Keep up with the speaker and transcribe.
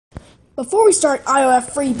Before we start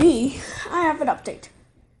I.O.F freebie, I have an update.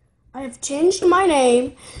 I have changed my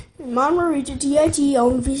name, Monmarita TIT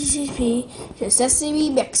VCP to Sesame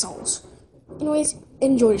Mixels. Anyways,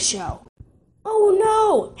 enjoy the show. Oh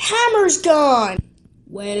no! Hammer's gone!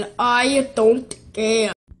 Well, I don't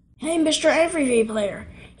care. Hey, Mr. MVP player,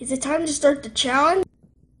 is it time to start the challenge?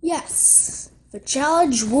 Yes. The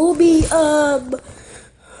challenge will be, oh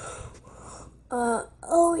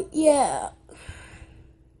yeah.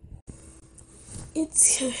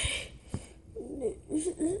 It's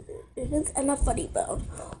enough funny bone.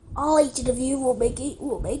 All 18 of you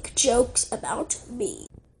will make jokes about me.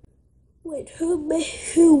 Wait,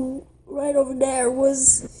 who right over there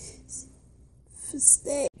was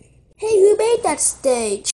stage? Hey, who made that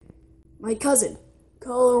stage? My cousin,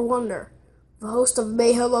 Color Wonder, the host of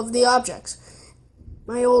Mayhem of the Objects.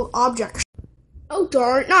 My old object. Oh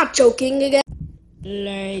darn, not joking again.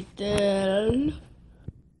 Later.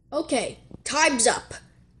 Okay, time's up.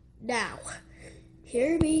 Now,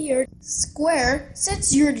 here be your square.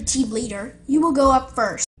 Since you're the team leader, you will go up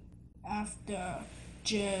first. After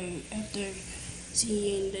seeing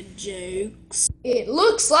the jokes, it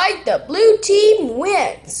looks like the blue team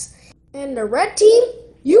wins. And the red team,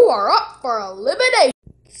 you are up for elimination.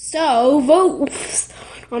 So, vote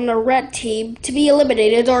on the red team to be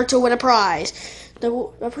eliminated or to win a prize.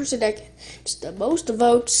 The person that gets the most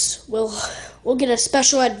votes will get a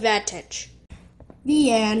special advantage.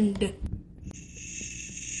 The end.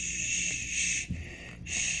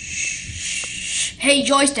 Hey,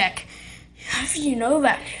 Joystick, how do you know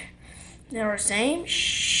that? They were saying,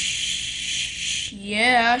 shh,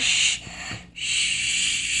 yeah, shh.